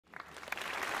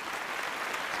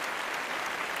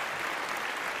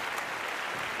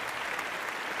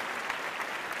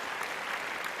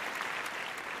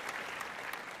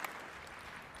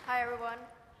Hi everyone,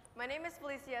 my name is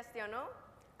Felicia Estiano.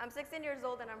 I'm 16 years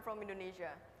old and I'm from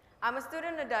Indonesia. I'm a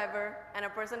student, a diver, and a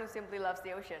person who simply loves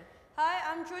the ocean. Hi,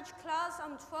 I'm George Klaus,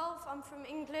 I'm 12, I'm from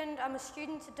England, I'm a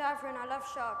student, a diver, and I love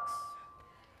sharks.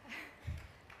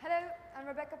 Hello, I'm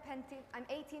Rebecca Penty, I'm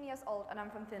 18 years old and I'm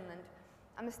from Finland.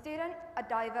 I'm a student, a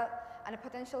diver, and a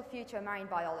potential future marine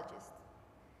biologist.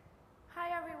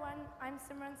 Hi everyone, I'm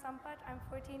Simran Sampat, I'm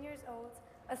 14 years old,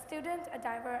 a student, a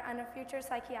diver, and a future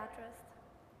psychiatrist.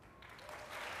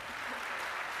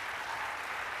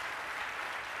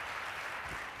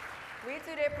 We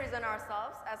today present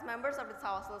ourselves as members of the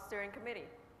Tawasul steering committee.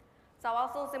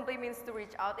 Tawasul simply means to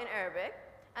reach out in Arabic,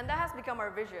 and that has become our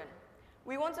vision.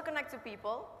 We want to connect to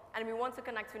people, and we want to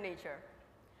connect to nature.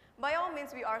 By all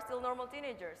means, we are still normal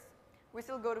teenagers. We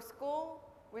still go to school,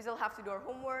 we still have to do our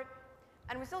homework,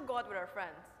 and we still go out with our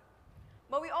friends.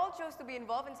 But we all chose to be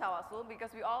involved in Tawasul because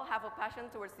we all have a passion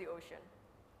towards the ocean.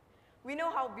 We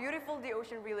know how beautiful the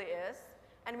ocean really is,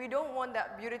 and we don't want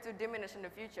that beauty to diminish in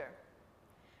the future.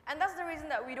 And that's the reason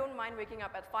that we don't mind waking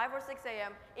up at 5 or 6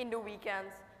 a.m. in the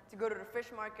weekends to go to the fish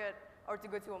market or to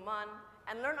go to Oman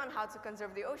and learn on how to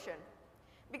conserve the ocean.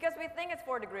 Because we think it's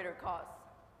for the greater cause.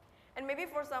 And maybe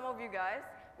for some of you guys,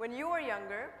 when you were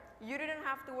younger, you didn't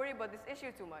have to worry about this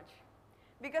issue too much.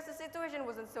 Because the situation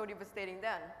wasn't so devastating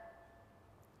then.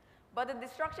 But the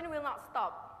destruction will not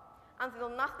stop until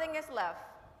nothing is left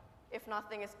if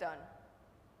nothing is done.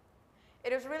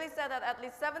 It is really said that at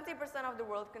least 70% of the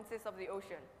world consists of the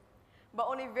ocean, but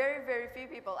only very, very few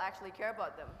people actually care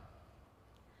about them.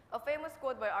 A famous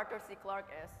quote by Arthur C.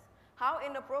 Clarke is, "How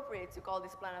inappropriate to call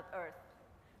this planet Earth,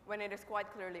 when it is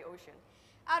quite clearly ocean."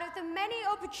 Out of the many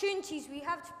opportunities we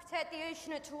have to protect the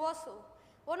ocean at Tawasul,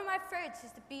 one of my favorites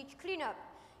is the beach cleanup.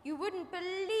 You wouldn't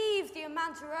believe the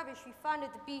amount of rubbish we find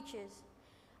at the beaches.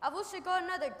 I've also got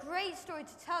another great story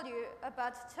to tell you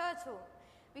about a turtle.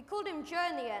 We called him Joe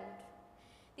in the end.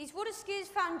 These water skiers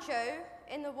found Joe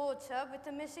in the water with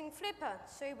the missing flipper,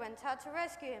 so he went out to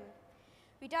rescue him.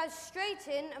 We dived straight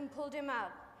in and pulled him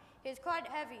out. He was quite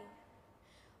heavy.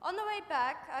 On the way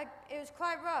back, it was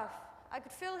quite rough. I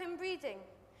could feel him breathing.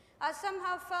 I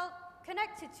somehow felt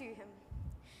connected to him.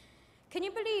 Can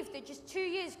you believe that just 2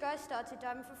 years ago I started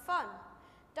diving for fun?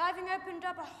 Diving opened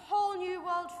up a whole new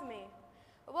world for me.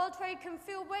 A world where you can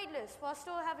feel weightless while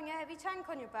still having a heavy tank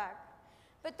on your back.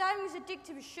 But diving is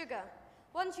addictive as sugar.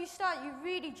 Once you start, you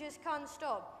really just can't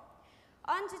stop.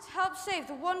 I wanted to help save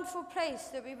the wonderful place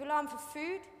that we rely on for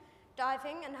food,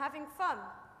 diving, and having fun.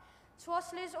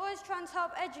 Tawasul is always trying to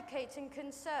help educate and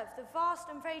conserve the vast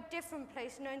and very different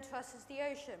place known to us as the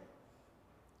ocean.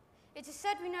 It is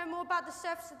said we know more about the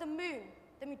surface of the moon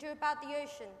than we do about the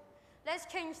ocean. Let's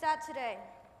change that today.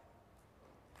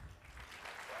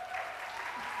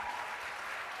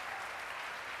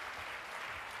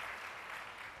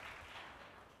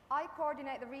 I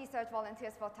coordinate the research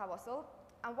volunteers for Tawasul,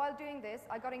 and while doing this,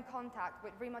 I got in contact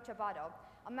with Rima Chabado,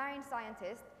 a marine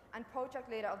scientist and project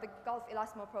leader of the Gulf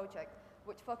Elasmo project,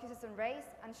 which focuses on rays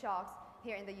and sharks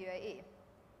here in the UAE.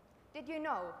 Did you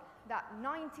know that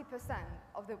 90%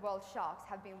 of the world's sharks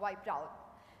have been wiped out,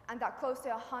 and that close to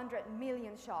 100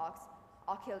 million sharks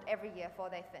are killed every year for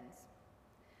their fins?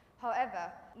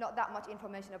 However, not that much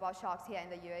information about sharks here in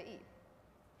the UAE.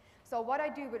 So what I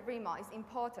do with Rima is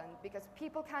important because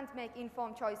people can't make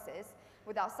informed choices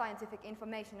without scientific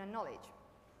information and knowledge.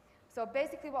 So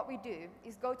basically what we do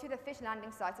is go to the fish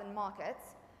landing sites and markets,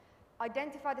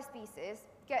 identify the species,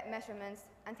 get measurements,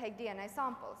 and take DNA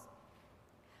samples.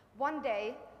 One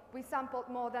day, we sampled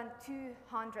more than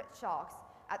 200 sharks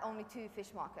at only 2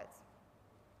 fish markets.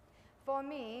 For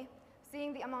me,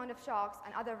 seeing the amount of sharks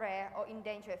and other rare or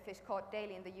endangered fish caught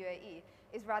daily in the UAE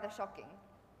is rather shocking.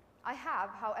 I have,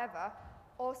 however,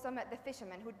 also met the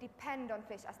fishermen who depend on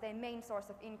fish as their main source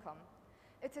of income.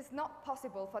 It is not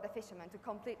possible for the fishermen to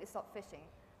completely stop fishing,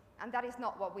 and that is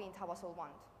not what we in Tawasul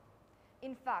want.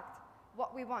 In fact,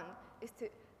 what we want is to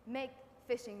make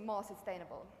fishing more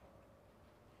sustainable.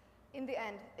 In the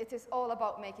end, it is all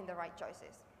about making the right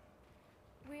choices.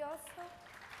 We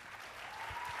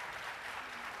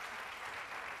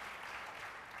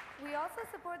also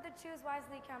support the Choose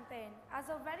Wisely campaign. As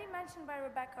already mentioned by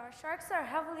Rebecca, sharks are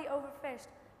heavily overfished,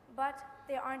 but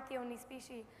they aren't the only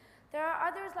species. There are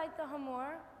others like the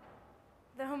hamor,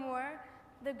 the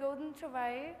golden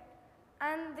trevally,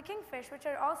 and the kingfish, which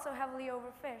are also heavily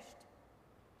overfished.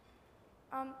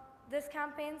 This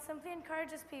campaign simply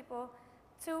encourages people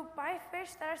to buy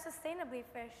fish that are sustainably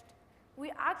fished.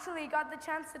 We actually got the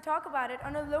chance to talk about it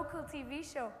on a local TV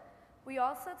show. We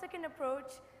also took an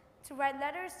approach to write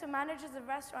letters to managers of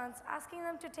restaurants asking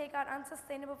them to take out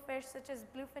unsustainable fish such as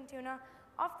bluefin tuna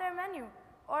off their menu,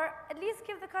 or at least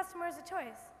give the customers a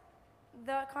choice.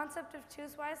 The concept of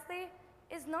choose wisely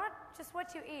is not just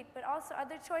what you eat, but also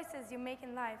other choices you make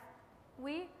in life.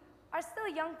 We are still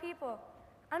young people,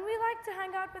 and we like to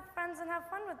hang out with friends and have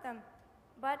fun with them.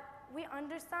 But we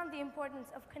understand the importance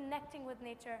of connecting with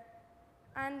nature,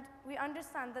 and we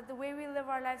understand that the way we live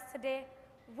our lives today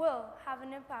will have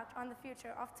an impact on the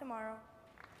future of tomorrow.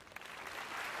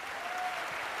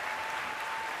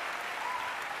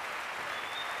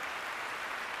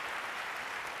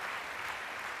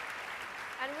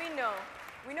 And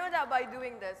we know that by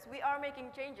doing this, we are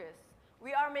making changes.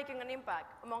 We are making an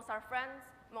impact amongst our friends,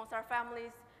 amongst our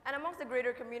families, and amongst the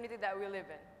greater community that we live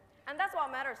in. And that's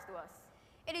what matters to us.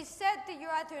 It is said that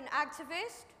you're either an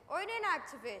activist or an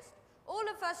inactivist. All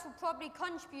of us will probably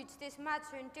contribute to this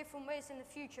matter in different ways in the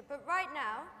future, but right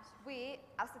now, We,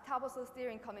 as the Tawasul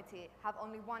Steering Committee, have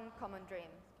only one common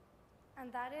dream.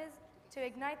 And that is to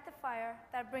ignite the fire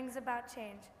that brings about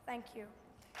change. Thank you.